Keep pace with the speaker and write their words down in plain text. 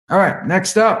All right,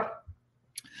 next up.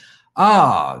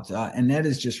 Annette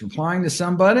is just replying to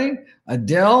somebody.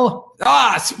 Adele.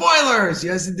 Spoilers.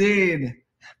 Yes, indeed.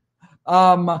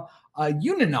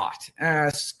 Uninaut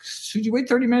asks, should you wait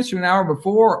 30 minutes to an hour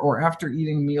before or after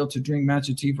eating a meal to drink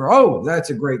matcha tea? That's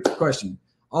a great question.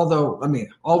 Although,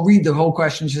 I'll read the whole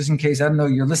question just in case. I don't know,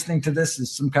 you're listening to this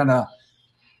as some kind of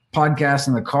podcast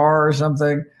in the car or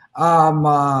something.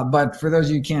 But for those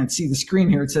of you who can't see the screen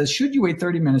here, it says, should you wait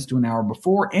 30 minutes to an hour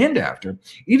before and after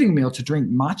eating a meal to drink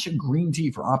matcha green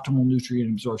tea for optimal nutrient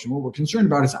absorption? What we're concerned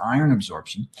about is iron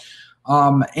absorption.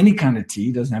 Any kind of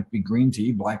tea, doesn't have to be green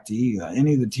tea, black tea,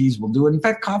 any of the teas will do it. In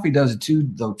fact, coffee does it too,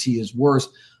 though tea is worse.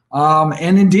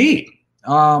 And indeed,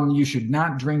 you should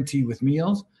not drink tea with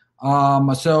meals. 30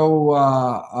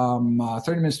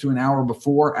 minutes to an hour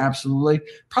before, absolutely.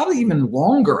 Probably even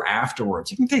longer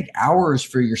afterwards. It can take hours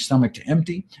for your stomach to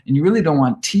empty, and you really don't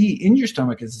want tea in your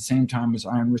stomach at the same time as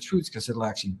iron-rich foods because it'll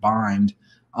actually bind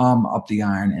up the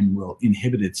iron and will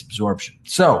inhibit its absorption.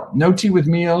 So no tea with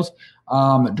meals.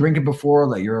 Drink it before,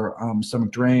 let your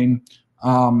stomach drain,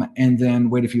 and then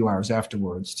wait a few hours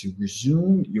afterwards to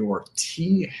resume your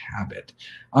tea habit.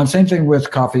 Same thing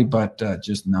with coffee, but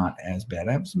just not as bad.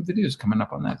 I have some videos coming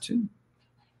up on that too.